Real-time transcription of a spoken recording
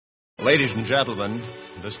Ladies and gentlemen,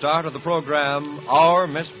 the start of the program, Our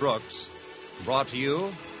Miss Brooks, brought to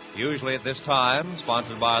you, usually at this time,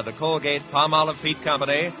 sponsored by the Colgate-Palmolive Peat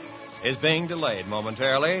Company, is being delayed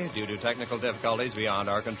momentarily due to technical difficulties beyond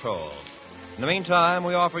our control. In the meantime,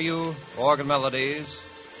 we offer you Organ Melodies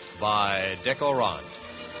by Dick Orant.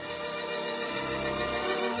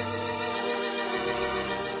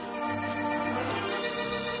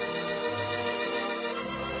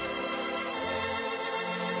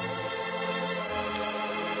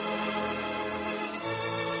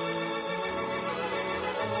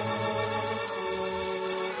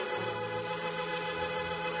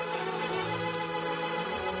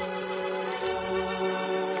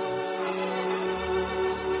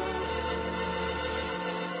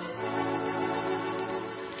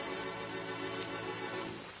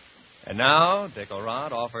 And now, Dick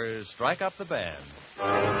Orant offers Strike Up the Band.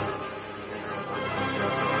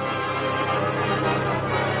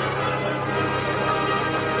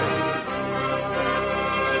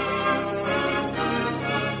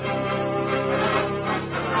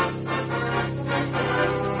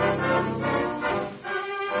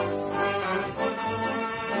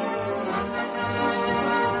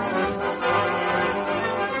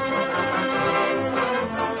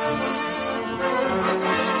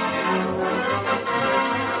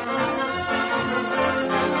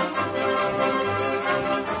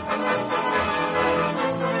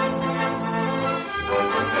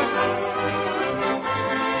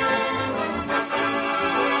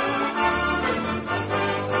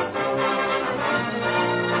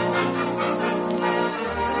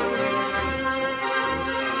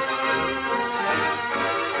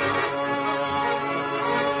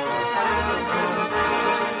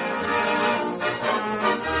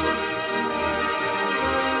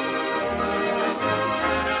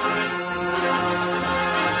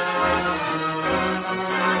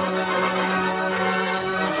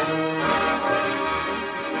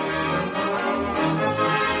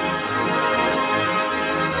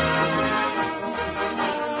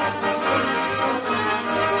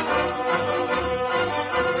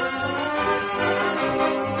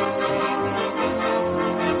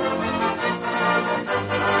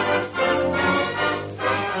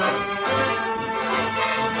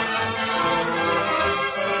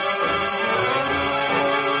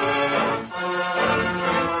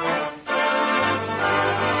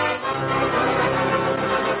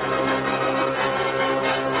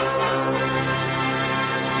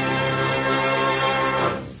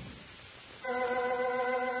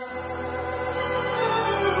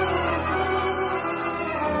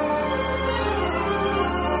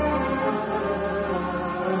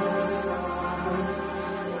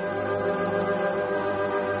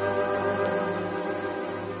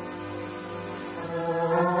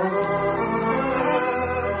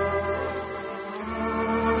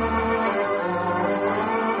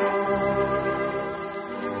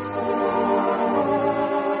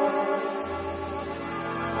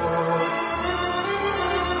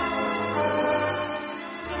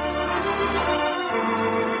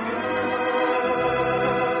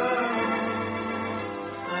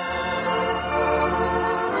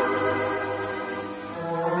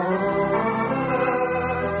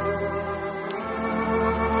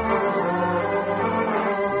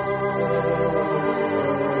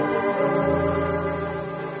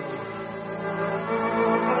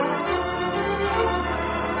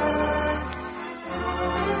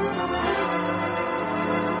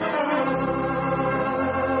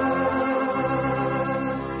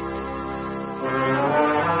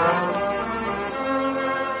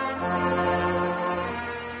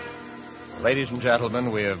 Ladies and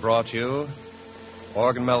gentlemen, we have brought you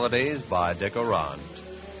Organ Melodies by Dick Orant.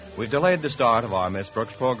 We've delayed the start of our Miss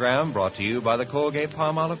Brooks program, brought to you by the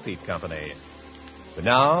Colgate-Palmolive Peat Company. But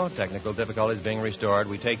now, technical difficulties being restored,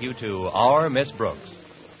 we take you to Our Miss Brooks.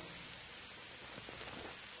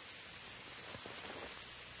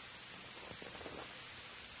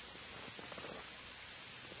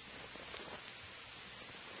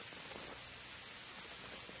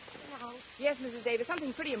 Yes, Mrs. Davis,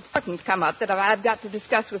 something pretty important come up that I've got to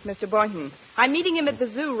discuss with Mr. Boynton. I'm meeting him at the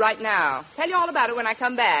zoo right now. Tell you all about it when I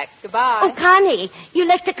come back. Goodbye. Oh, Connie, you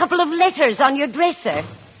left a couple of letters on your dresser.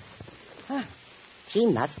 Huh. She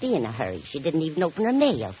must be in a hurry. She didn't even open her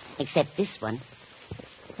mail, except this one.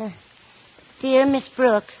 Dear Miss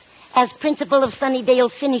Brooks, as principal of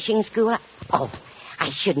Sunnydale Finishing School...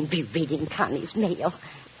 I shouldn't be reading Connie's mail.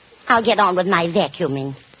 I'll get on with my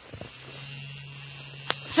vacuuming.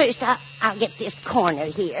 First, I'll get this corner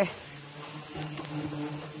here.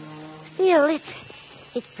 Still,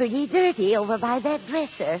 it's pretty dirty over by that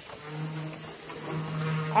dresser.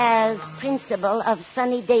 As principal of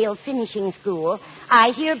Sunnydale Finishing School,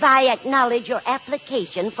 I hereby acknowledge your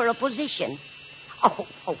application for a position. Oh,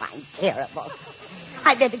 I'm terrible.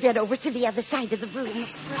 I better get over to the other side of the room.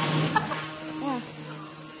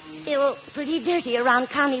 Still pretty dirty around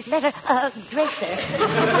Connie's dresser.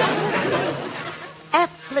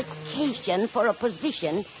 Application for a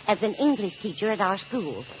position as an English teacher at our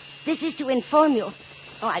school. This is to inform you...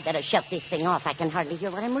 Oh, I better shut this thing off. I can hardly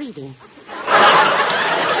hear what I'm reading.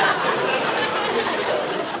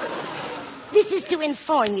 This is to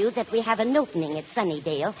inform you that we have an opening at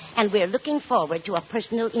Sunnydale, and we're looking forward to a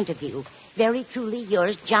personal interview. Very truly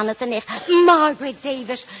yours, Jonathan F. Margaret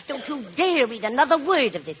Davis, don't you dare read another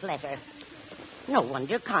word of this letter. No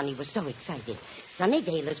wonder Connie was so excited.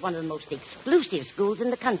 Sunnydale is one of the most exclusive schools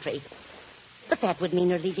in the country. But that would mean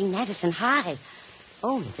her leaving Madison High.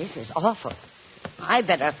 Oh, this is awful. I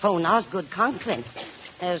better phone Osgood Conklin.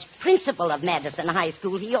 As principal of Madison High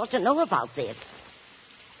School, he ought to know about this.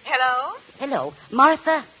 Hello? Hello.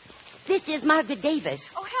 Martha, this is Margaret Davis.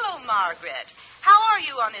 Oh, hello, Margaret. How are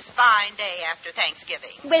you on this fine day after Thanksgiving?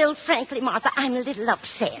 Well, frankly, Martha, I'm a little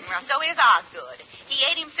upset. Well, so is Osgood. He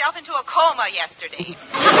ate himself into a coma yesterday.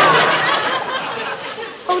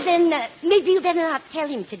 Oh, then maybe you better not tell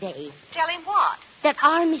him today. Tell him what? That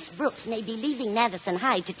our Miss Brooks may be leaving Madison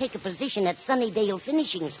High to take a position at Sunnydale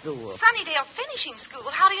Finishing School. Sunnydale Finishing School?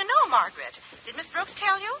 How do you know, Margaret? Did Miss Brooks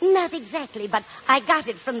tell you? Not exactly, but I got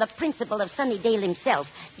it from the principal of Sunnydale himself,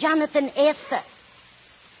 Jonathan F.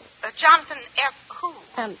 Jonathan F. who?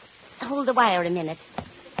 Hold the wire a minute.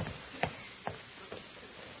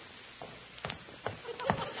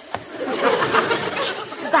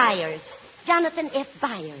 Byers. Jonathan F.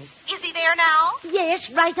 Byers. Is he there now? Yes,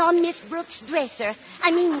 right on Miss Brooks' dresser.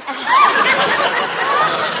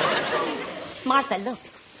 Martha, look.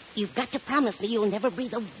 You've got to promise me you'll never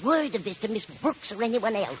breathe a word of this to Miss Brooks or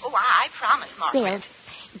anyone else. Oh, I promise, Margaret. Well,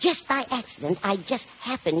 just by accident, I just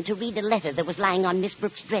happened to read a letter that was lying on Miss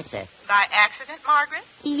Brooks' dresser. By accident, Margaret?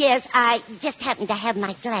 Yes, I just happened to have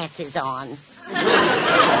my glasses on.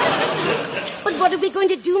 But what are we going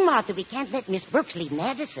to do, Martha? We can't let Miss Brooks leave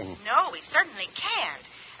Madison. No, we certainly can't.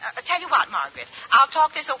 Tell you what, Margaret. I'll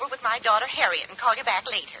talk this over with my daughter, Harriet, and call you back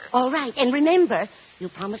later. All right. And remember, you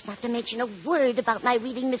promised not to mention a word about my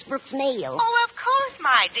reading Miss Brooks' mail. Oh, of course,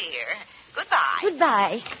 my dear. Goodbye.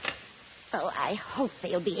 Goodbye. Oh, I hope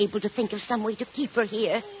they'll be able to think of some way to keep her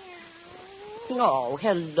here. Oh,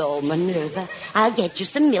 hello, Minerva. I'll get you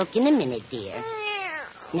some milk in a minute, dear.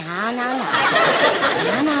 Now,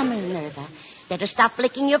 Minerva. Better stop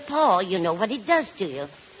licking your paw. You know what it does to you.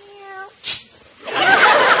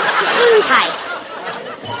 Swing tight.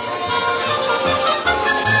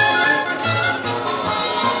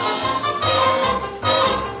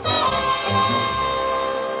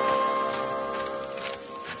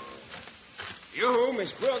 You,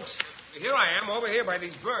 Miss Brooks. Here I am, over here by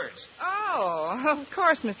these birds. Oh, of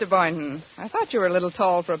course, Mr. Boynton. I thought you were a little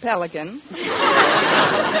tall for a pelican.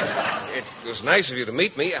 It was nice of you to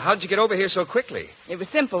meet me. How'd you get over here so quickly? It was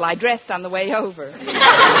simple. I dressed on the way over.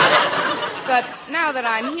 But now that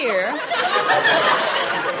I'm here,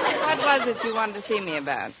 what was it you wanted to see me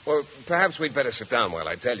about? Well, perhaps we'd better sit down while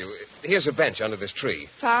I tell you. Here's a bench under this tree.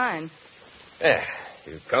 Fine. There.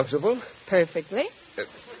 You comfortable? Perfectly.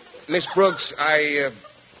 Miss Brooks,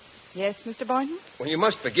 Yes, Mr. Boynton? Well, you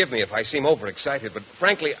must forgive me if I seem overexcited, but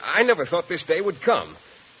frankly, I never thought this day would come.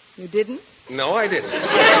 You didn't? No, I didn't.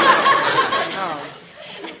 Oh.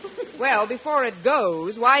 Well, before it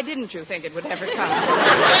goes, why didn't you think it would ever come?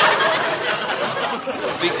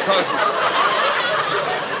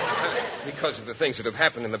 Because of the things that have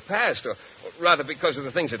happened in the past, or rather because of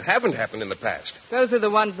the things that haven't happened in the past. Those are the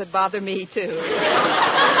ones that bother me, too.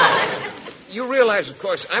 You realize, of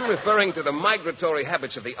course, I'm referring to the migratory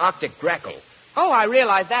habits of the Arctic grackle. Oh, I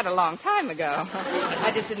realized that a long time ago.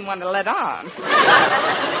 I just didn't want to let on.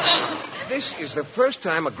 This is the first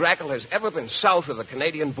time a grackle has ever been south of the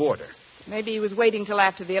Canadian border. Maybe he was waiting till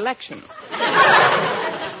after the election.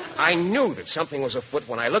 I knew that something was afoot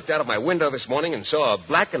when I looked out of my window this morning and saw a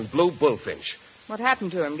black and blue bullfinch. What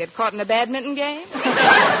happened to him? Get caught in a badminton game?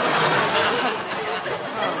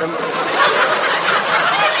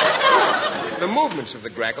 The movements of the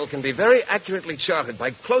grackle can be very accurately charted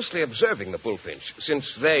by closely observing the bullfinch,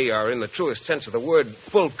 since they are, in the truest sense of the word,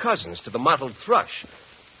 full cousins to the mottled thrush.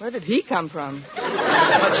 Where did he come from?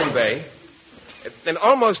 Hudson Bay. And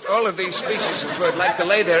almost all of these species of bird like to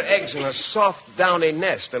lay their eggs in a soft, downy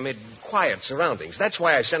nest amid quiet surroundings. That's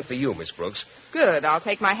why I sent for you, Miss Brooks. Good. I'll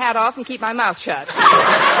take my hat off and keep my mouth shut. Now,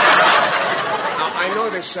 I know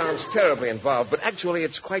this sounds terribly involved, but actually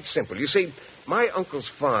it's quite simple. You see, My uncle's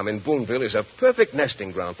farm in Boonville is a perfect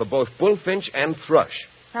nesting ground for both bullfinch and thrush.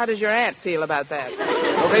 How does your aunt feel about that?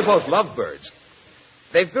 Well, they both love birds.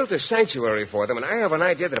 They've built a sanctuary for them, and I have an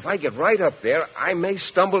idea that if I get right up there, I may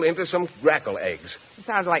stumble into some grackle eggs. It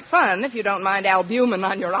sounds like fun if you don't mind albumin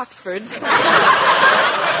on your Oxfords. That's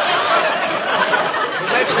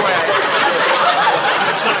why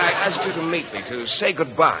I asked you to meet me, to say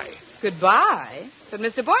goodbye. Goodbye? But,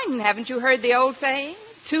 Mr. Boynton, haven't you heard the old saying?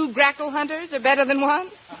 2 grackle hunters are better than one?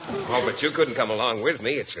 Oh, but you couldn't come along with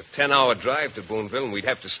me. It's a 10-hour drive to Boonville, and we'd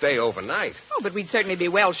have to stay overnight. Oh, but we'd certainly be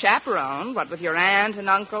well chaperoned, what with your aunt and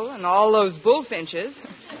uncle and all those bullfinches.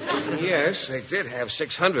 Yes, they did have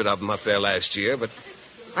 600 of them up there last year, but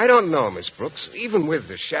I don't know, Miss Brooks. Even with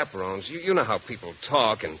the chaperones, you know how people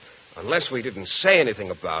talk, and unless we didn't say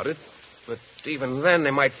anything about it, but even then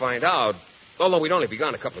they might find out, although we'd only be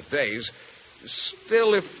gone a couple of days.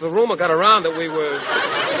 Still, if the rumor got around that we were...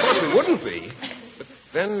 Of course, we wouldn't be. But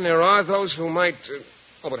then there are those who might...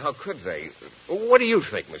 Oh, but how could they? What do you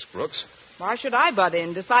think, Miss Brooks? Why should I butt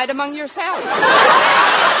in? Decide among yourselves.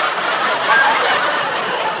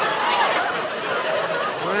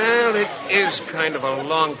 Well, it is kind of a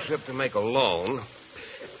long trip to make alone.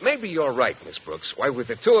 Maybe you're right, Miss Brooks. Why, with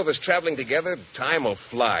the two of us traveling together, time will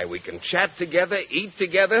fly. We can chat together, eat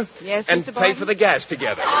together, yes, and Mr. pay for the gas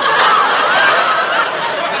together.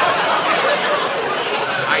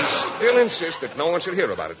 I still insist that no one should hear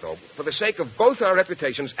about it, though. For the sake of both our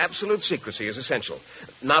reputations, absolute secrecy is essential.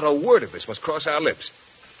 Not a word of this must cross our lips.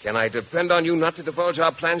 Can I depend on you not to divulge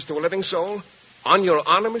our plans to a living soul? On your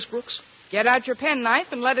honor, Miss Brooks? Get out your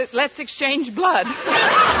penknife and let's exchange blood.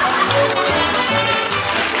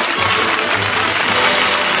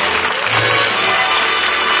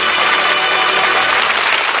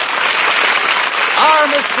 Our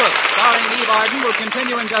Miss Brooks, starring Eve Arden, will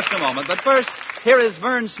continue in just a moment. But first, here is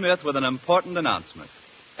Vern Smith with an important announcement.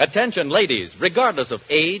 Attention, ladies. Regardless of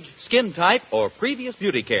age, skin type, or previous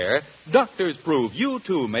beauty care, doctors prove you,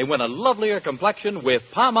 too, may win a lovelier complexion with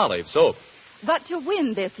Palmolive soap. But to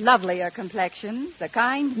win this lovelier complexion, the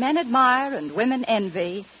kind men admire and women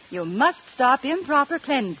envy, you must stop improper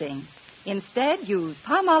cleansing. Instead, use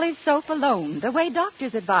Palmolive soap alone, the way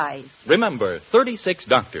doctors advise. Remember, 36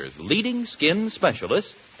 doctors, leading skin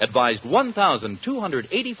specialists, advised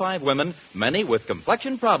 1,285 women, many with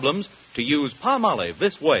complexion problems, to use Palmolive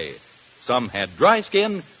this way. Some had dry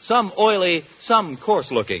skin, some oily, some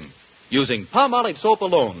coarse-looking. Using Palmolive soap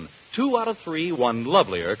alone, 2 out of 3 won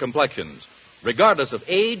lovelier complexions, regardless of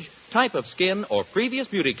age, type of skin, or previous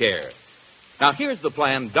beauty care. Now, here's the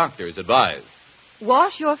plan doctors advise.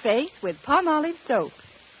 Wash your face with Palmolive soap.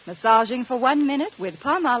 Massaging for 1 minute with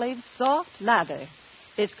Palmolive's soft lather.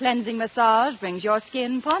 This cleansing massage brings your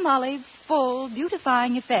skin Palmolive's full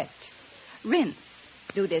beautifying effect. Rinse.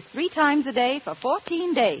 Do this 3 times a day for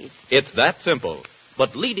 14 days. It's that simple.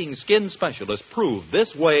 But leading skin specialists prove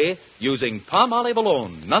this way, using Palmolive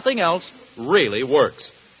alone, nothing else, really works.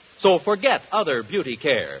 So forget other beauty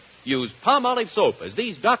care. Use Palmolive soap as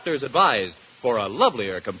these doctors advise for a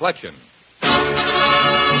lovelier complexion.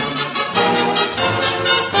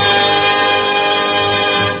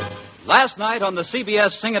 Last night on the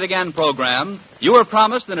CBS Sing It Again program, you were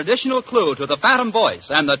promised an additional clue to the Phantom voice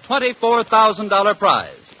and the $24,000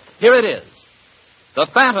 prize. Here it is. The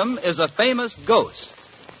Phantom is a famous ghost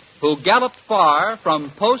who galloped far from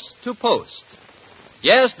post to post.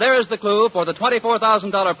 Yes, there is the clue for the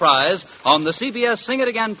 $24,000 prize on the CBS Sing It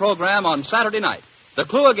Again program on Saturday night. The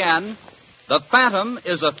clue again, the Phantom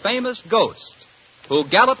is a famous ghost who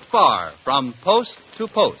galloped far from post to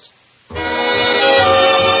post.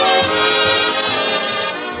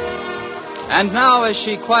 And now, as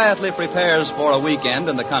she quietly prepares for a weekend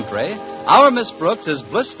in the country, our Miss Brooks is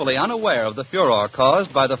blissfully unaware of the furor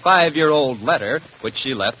caused by the 5-year-old letter which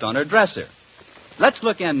she left on her dresser. Let's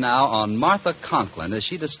look in now on Martha Conklin as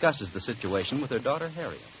she discusses the situation with her daughter,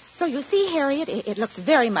 Harriet. So you see, Harriet, it looks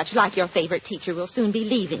very much like your favorite teacher will soon be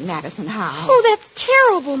leaving Madison High. Oh, that's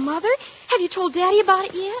terrible, Mother. Have you told Daddy about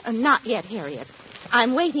it yet? Not yet, Harriet.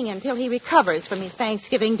 I'm waiting until he recovers from his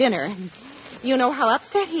Thanksgiving dinner. You know how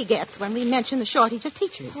upset he gets when we mention the shortage of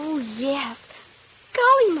teachers. Oh, yes.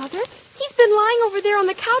 Golly, Mother, he's been lying over there on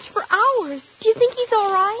the couch for hours. Do you think he's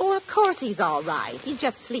all right? Oh, of course he's all right. He's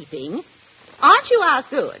just sleeping. Aren't you,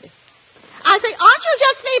 Osgood? I say, aren't you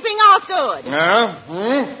just sleeping, Osgood? Yeah?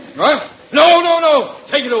 What? No.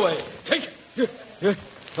 Take it away. Take it.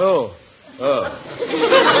 Oh.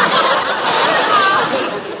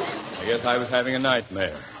 I guess I was having a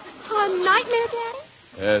nightmare. A nightmare, Daddy?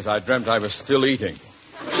 Yes, I dreamt I was still eating.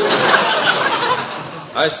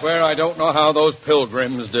 I swear I don't know how those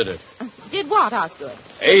pilgrims did it. Did what, Osgood?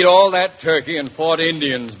 Ate all that turkey and fought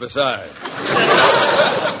Indians besides.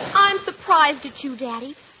 I'm surprised at you,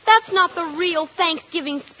 Daddy. That's not the real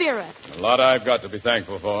Thanksgiving spirit. A lot I've got to be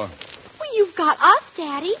thankful for. Well, you've got us,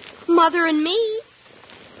 Daddy. Mother and me.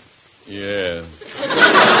 Yes.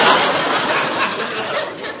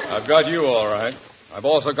 I've got you all right. I've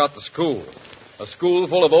also got the school. A school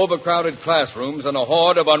full of overcrowded classrooms and a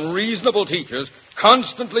horde of unreasonable teachers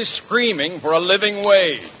constantly screaming for a living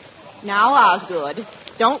wage. Now, Osgood,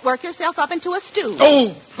 don't work yourself up into a stew.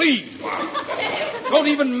 Oh, please. Don't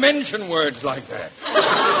even mention words like that.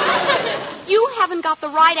 You haven't got the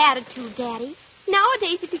right attitude, Daddy.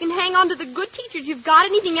 Nowadays, if you can hang on to the good teachers you've got,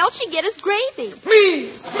 anything else you get is gravy.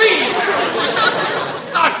 Please.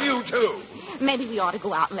 Not you, too. Maybe we ought to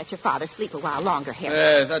go out and let your father sleep a while longer, Harry.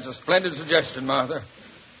 Yes, that's a splendid suggestion, Martha.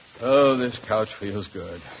 Oh, this couch feels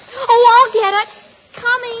good. Oh, I'll get it.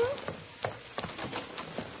 Coming.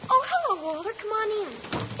 Oh, hello, Walter. Come on in.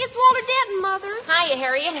 It's Walter Denton, Mother. Hiya,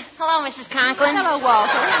 Harriet. Hello, Mrs. Conklin. Hello,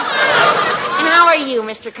 Walter. And how are you,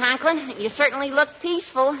 Mr. Conklin? You certainly look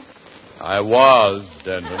peaceful. I was,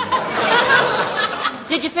 Denton.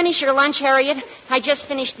 Did you finish your lunch, Harriet? I just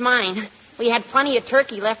finished mine. We had plenty of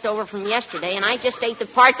turkey left over from yesterday, and I just ate the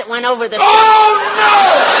part that went over the... Oh, no!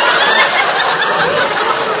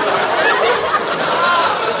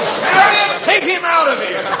 Harriet, take him out of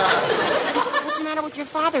here! What's the matter with your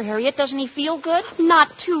father, Harriet? Doesn't he feel good?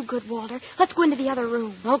 Not too good, Walter. Let's go into the other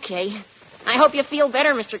room. Okay. I hope you feel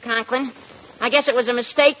better, Mr. Conklin. I guess it was a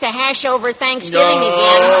mistake to hash over Thanksgiving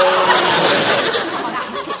again. Come on out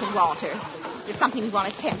in the kitchen, Walter. There's something we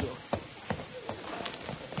want to tell you.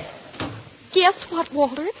 Guess what,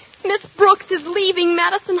 Walter? Miss Brooks is leaving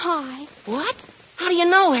Madison High. What? How do you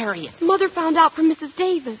know, Harriet? Mother found out from Mrs.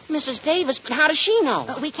 Davis. Mrs. Davis? But how does she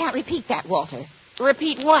know? We can't repeat that, Walter.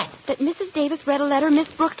 Repeat what? That Mrs. Davis read a letter Miss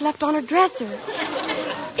Brooks left on her dresser.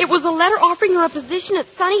 It was a letter offering her a position at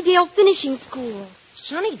Sunnydale Finishing School.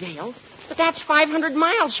 Sunnydale? But that's 500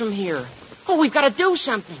 miles from here. Oh, we've got to do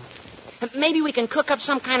something. Maybe we can cook up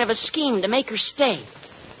some kind of a scheme to make her stay.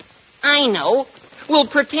 I know. We'll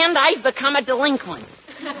pretend I've become a delinquent.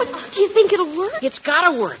 But do you think it'll work? It's got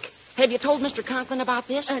to work. Have you told Mr. Conklin about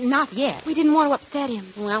this? Not yet. We didn't want to upset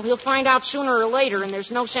him. Well, he'll find out sooner or later, and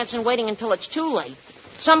there's no sense in waiting until it's too late.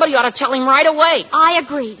 Somebody ought to tell him right away. I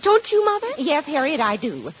agree. Don't you, Mother? Yes, Harriet, I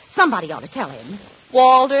do. Somebody ought to tell him.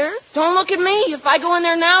 Walter, don't look at me. If I go in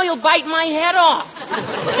there now, he'll bite my head off.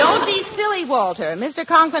 Don't be silly, Walter. Mr.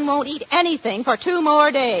 Conklin won't eat anything for 2 more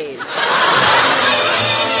days.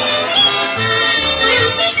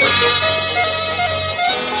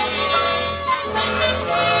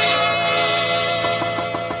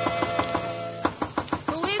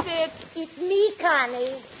 Who is it? It's me,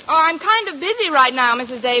 Connie. Oh, I'm kind of busy right now,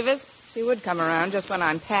 Mrs. Davis. She would come around just when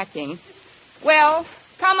I'm packing. Well,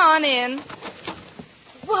 come on in.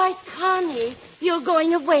 Why, Connie, you're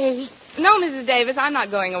going away. No, Mrs. Davis, I'm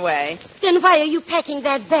not going away. Then why are you packing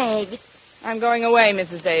that bag? I'm going away,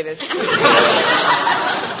 Mrs. Davis.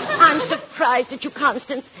 I'm surprised at you,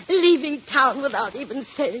 Constance, leaving town without even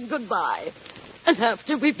saying goodbye. And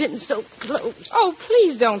after we've been so close. Oh,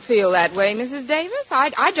 please don't feel that way, Mrs. Davis.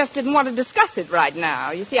 I just didn't want to discuss it right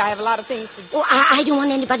now. You see, I have a lot of things to do. Oh, I don't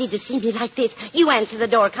want anybody to see me like this. You answer the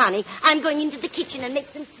door, Connie. I'm going into the kitchen and make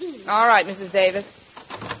some tea. All right, Mrs. Davis.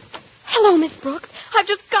 Hello, Miss Brooks. I've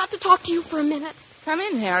just got to talk to you for a minute. Come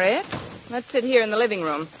in, Harriet. Let's sit here in the living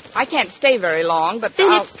room. I can't stay very long, but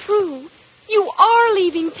Then it's true. You are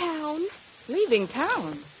leaving town. Leaving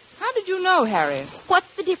town? How did you know, Harriet?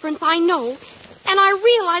 What's the difference? I know. And I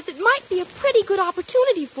realize it might be a pretty good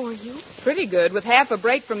opportunity for you. Pretty good. With half a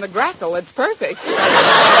break from the grackle, it's perfect.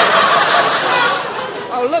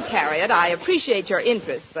 Oh, look, Harriet, I appreciate your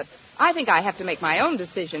interest, but I think I have to make my own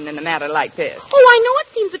decision in a matter like this. Oh, I know it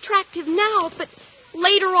seems attractive now, but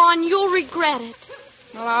later on you'll regret it.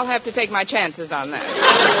 Well, I'll have to take my chances on that.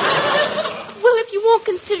 Well, if you won't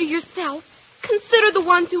consider yourself, consider the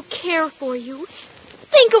ones who care for you.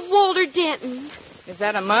 Think of Walter Denton. Is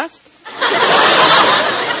that a must?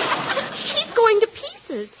 He's going to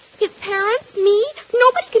pieces. His parents, me,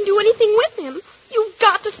 nobody can do anything with him. You've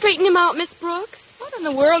got to straighten him out, Miss Brooks. What in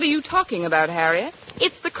the world are you talking about, Harriet?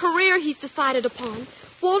 It's the career he's decided upon.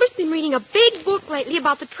 Walter's been reading a big book lately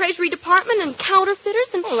about the Treasury Department and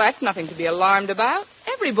counterfeiters and... Oh, that's nothing to be alarmed about.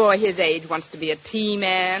 Every boy his age wants to be a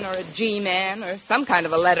T-man or a G-man or some kind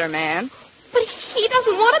of a letter man. But he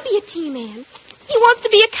doesn't want to be a T-man. He wants to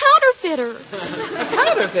be a counterfeiter. A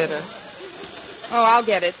counterfeiter? Oh, I'll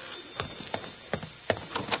get it.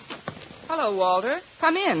 Hello, Walter.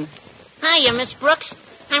 Come in. Hiya, Miss Brooks.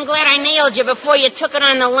 I'm glad I nailed you before you took it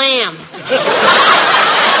on the lamb.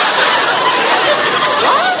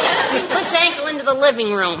 into the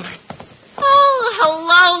living room. Oh,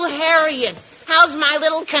 hello, Harriet. How's my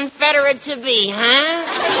little Confederate to be, huh?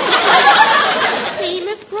 See,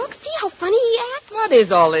 Miss Brooks, see how funny he acts? What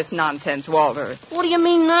is all this nonsense, Walter? What do you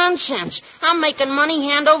mean nonsense? I'm making money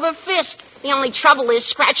hand over fist. The only trouble is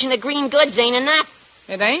scratching the green goods ain't enough.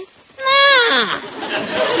 It ain't? Nah.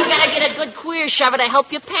 You gotta get a good queer shover to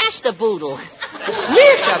help you pass the boodle.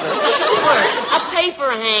 Queer shover? Sure. A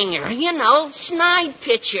paper hanger. You know, snide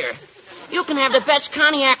pitcher. You can have the best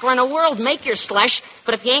cognacer in the world make your slush,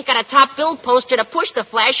 but if you ain't got a top bill poster to push the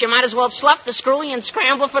flash, you might as well slough the screwy and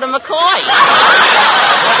scramble for the McCoy.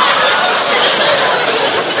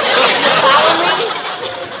 You follow me?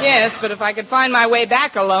 Yes, but if I could find my way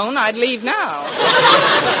back alone, I'd leave now.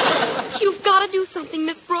 You've got to do something,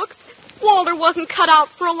 Miss Brooks. Walter wasn't cut out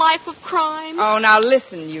for a life of crime. Oh, now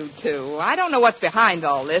listen, you two. I don't know what's behind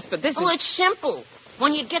all this, but this Well, it's simple.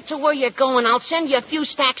 When you get to where you're going, I'll send you a few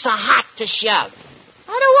stacks of hot to shove.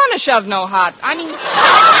 I don't want to shove no hot. I mean,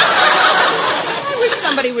 I wish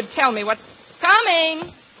somebody would tell me what's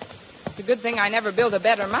coming. It's a good thing I never built a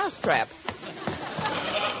better mousetrap.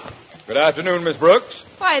 Good afternoon, Miss Brooks.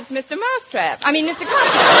 Why, it's Mr. Mousetrap. I mean, Mr.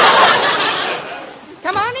 Conklin.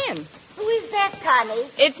 Come on in. Who is that, Connie?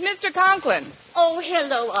 It's Mr. Conklin. Oh,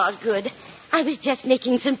 hello, Osgood. I was just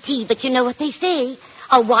making some tea, but you know what they say.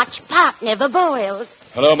 A watch pot never boils.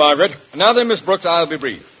 Hello, Margaret. Now then, Miss Brooks, I'll be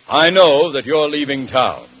brief. I know that you're leaving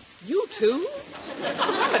town. You two?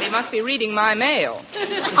 Somebody must be reading my mail.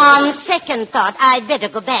 On second thought, I'd better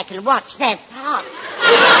go back and watch that pot.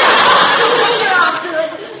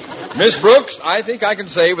 Miss Brooks, I think I can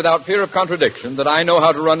say without fear of contradiction that I know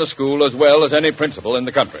how to run a school as well as any principal in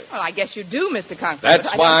the country. Well, I guess you do, Mr. Conklin.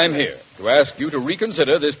 That's why I'm here, to ask you to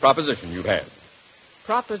reconsider this proposition you've had.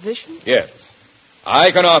 Proposition? Yes.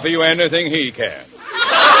 I can offer you anything he can.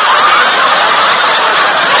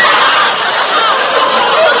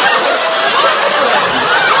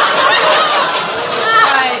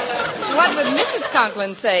 What would Mrs.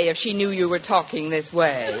 Conklin say if she knew you were talking this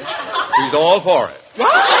way? She's all for it.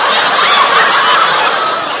 What?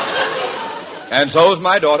 And so's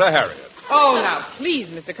my daughter, Harriet. Oh, now, please,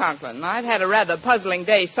 Mr. Conklin. I've had a rather puzzling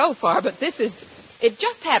day so far, but it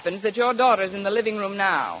just happens that your daughter's in the living room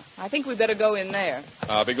now. I think we better go in there.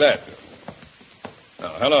 I'll be glad to.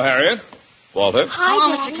 Hello, Harriet. Walter.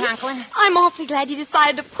 Hi, Mr. Conklin. I'm awfully glad you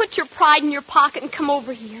decided to put your pride in your pocket and come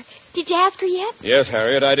over here. Did you ask her yet? Yes,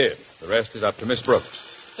 Harriet, I did. The rest is up to Miss Brooks.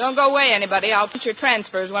 Don't go away, anybody. I'll put your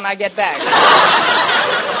transfers when I get back.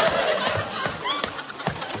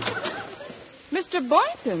 Mr.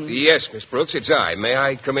 Boynton. Yes, Miss Brooks, it's I. May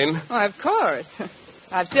I come in? Oh, of course.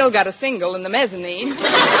 I've still got a single in the mezzanine. But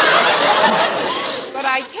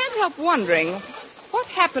I can't help wondering, what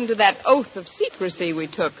happened to that oath of secrecy we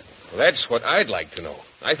took? Well, that's what I'd like to know.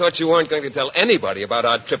 I thought you weren't going to tell anybody about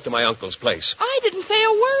our trip to my uncle's place. I didn't say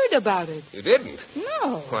a word about it. You didn't?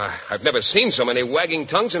 No. Why, I've never seen so many wagging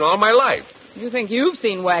tongues in all my life. You think you've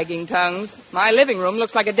seen wagging tongues? My living room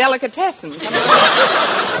looks like a delicatessen. Come on.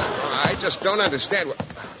 I just don't understand what...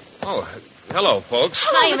 Oh, hello, folks.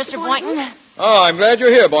 Hi, Mr. Boynton. Oh, I'm glad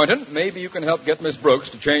you're here, Boynton. Maybe you can help get Miss Brooks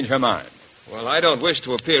to change her mind. Well, I don't wish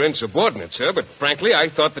to appear insubordinate, sir, but frankly, I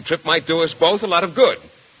thought the trip might do us both a lot of good.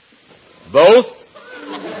 Both?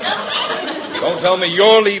 Don't tell me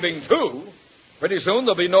you're leaving, too. Pretty soon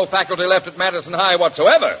there'll be no faculty left at Madison High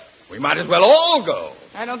whatsoever. We might as well all go.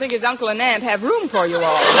 I don't think his uncle and aunt have room for you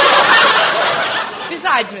all.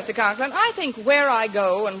 Besides, Mr. Conklin, I think where I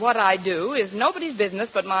go and what I do is nobody's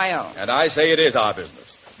business but my own. And I say it is our business.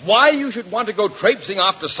 Why you should want to go traipsing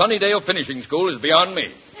off to Sunnydale Finishing School is beyond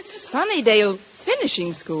me. Sunnydale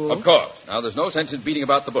Finishing School? Of course. Now, there's no sense in beating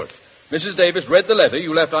about the bush. Mrs. Davis read the letter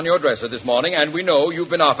you left on your dresser this morning, and we know you've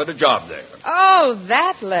been offered a job there. Oh,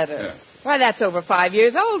 that letter. Yeah. Why, that's over 5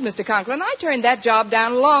 years old, Mr. Conklin. I turned that job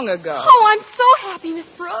down long ago. Oh, I'm so happy, Miss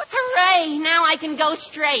Brooks. Hooray! Now I can go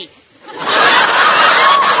straight.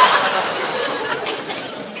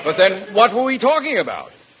 But then, what were we talking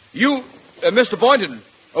about? You, Mr. Boynton,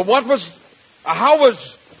 why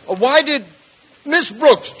did Miss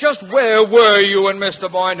Brooks, just where were you and Mr.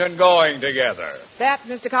 Boynton going together? That,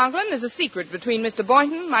 Mr. Conklin, is a secret between Mr.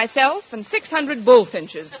 Boynton, myself, and 600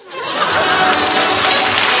 bullfinches.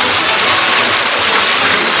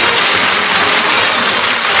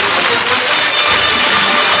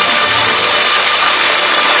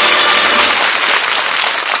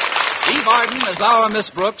 Eve Arden as our Miss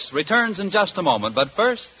Brooks returns in just a moment, but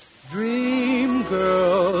first... Dream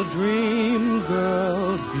girl,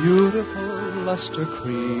 beautiful luster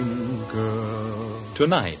cream girl.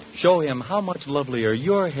 Tonight, show him how much lovelier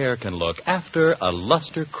your hair can look after a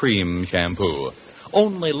Luster Cream shampoo.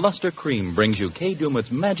 only Luster Cream brings you Kay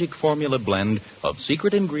Daumit's magic formula blend of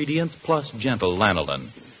secret ingredients plus gentle lanolin.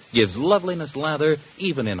 Gives loveliness lather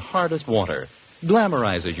even in hardest water.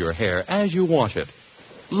 Glamorizes your hair as you wash it.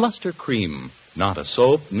 Luster Cream, not a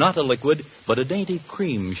soap, not a liquid, but a dainty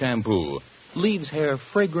cream shampoo. Leaves hair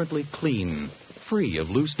fragrantly clean, free of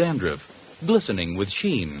loose dandruff, glistening with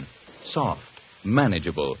sheen, soft,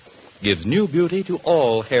 manageable. Gives new beauty to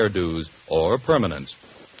all hairdos or permanents.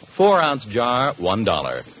 4-ounce jar,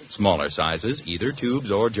 $1. Smaller sizes, either tubes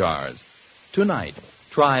or jars. Tonight,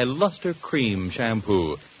 try Luster Cream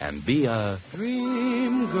shampoo and be a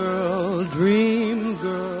Dream girl,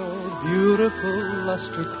 beautiful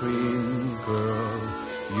Luster Cream girl.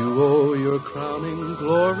 You owe your crowning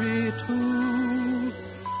glory to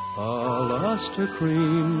a Luster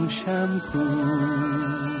Cream shampoo.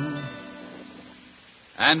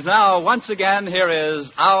 And now, once again, here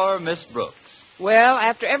is our Miss Brooks. Well,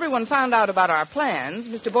 after everyone found out about our plans,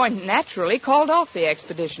 Mr. Boynton naturally called off the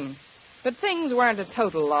expedition. But things weren't a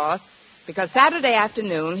total loss, because Saturday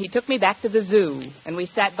afternoon he took me back to the zoo, and we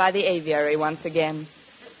sat by the aviary once again.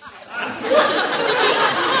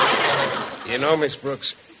 You know, Miss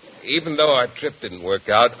Brooks, even though our trip didn't work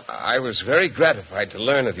out, I was very gratified to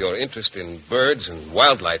learn of your interest in birds and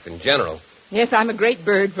wildlife in general. Yes, I'm a great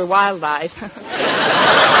bird for wildlife.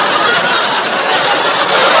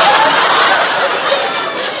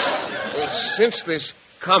 Well, since this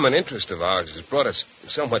common interest of ours has brought us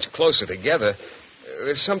so much closer together,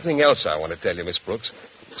 there's something else I want to tell you, Miss Brooks.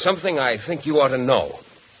 Something I think you ought to know.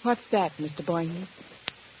 What's that, Mr. Boynton?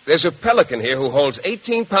 There's a pelican here who holds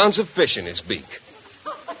 18 pounds of fish in his beak.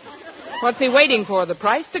 What's he waiting for, the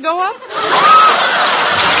price to go up?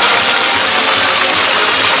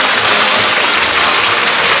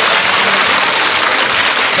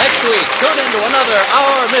 Next week, tune into another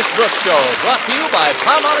Our Miss Brooks show, brought to you by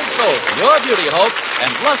Palmolive Soap, your beauty hope,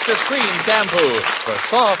 and Luster Cream Shampoo for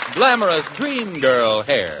soft, glamorous dream girl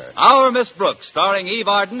hair. Our Miss Brooks, starring Eve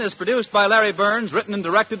Arden, is produced by Larry Burns, written and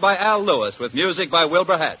directed by Al Lewis, with music by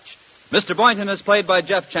Wilbur Hatch. Mr. Boynton is played by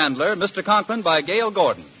Jeff Chandler, Mr. Conklin by Gail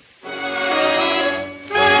Gordon.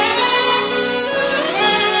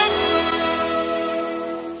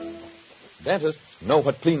 Dentists know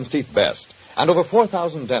what cleans teeth best. And over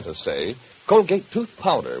 4,000 dentists say Colgate tooth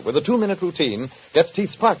powder with a 2-minute routine gets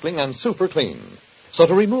teeth sparkling and super clean. So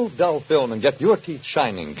to remove dull film and get your teeth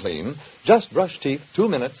shining clean, just brush teeth 2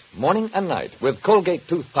 minutes, morning and night, with Colgate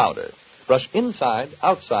tooth powder. Brush inside,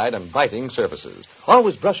 outside, and biting surfaces.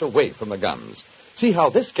 Always brush away from the gums. See how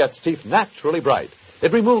this gets teeth naturally bright.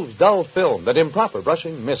 It removes dull film that improper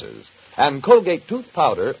brushing misses. And Colgate tooth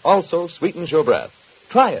powder also sweetens your breath.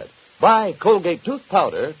 Try it. Buy Colgate tooth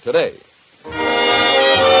powder today.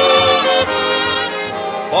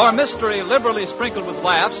 For mystery liberally sprinkled with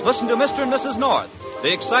laughs, listen to Mr. and Mrs. North,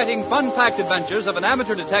 the exciting, fun-packed adventures of an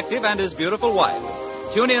amateur detective and his beautiful wife.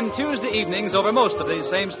 Tune in Tuesday evenings over most of these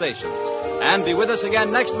same stations. And be with us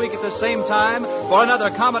again next week at the same time for another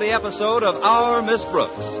comedy episode of Our Miss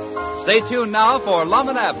Brooks. Stay tuned now for Lum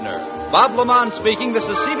and Abner. Bob Lamont speaking. This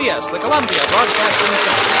is CBS, the Columbia Broadcasting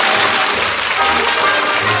System.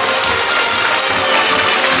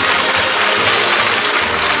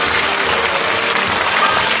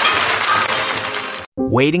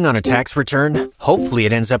 Waiting on a tax return? Hopefully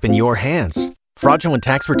it ends up in your hands. Fraudulent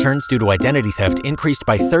tax returns due to identity theft increased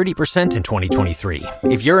by 30% in 2023.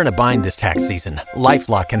 If you're in a bind this tax season,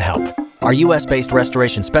 LifeLock can help. Our U.S.-based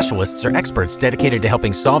restoration specialists are experts dedicated to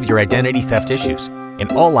helping solve your identity theft issues.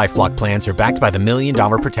 And all LifeLock plans are backed by the $1 Million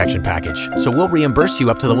Protection Package. So we'll reimburse you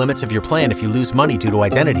up to the limits of your plan if you lose money due to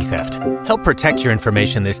identity theft. Help protect your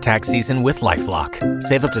information this tax season with LifeLock.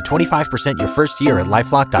 Save up to 25% your first year at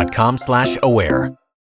LifeLock.com/aware.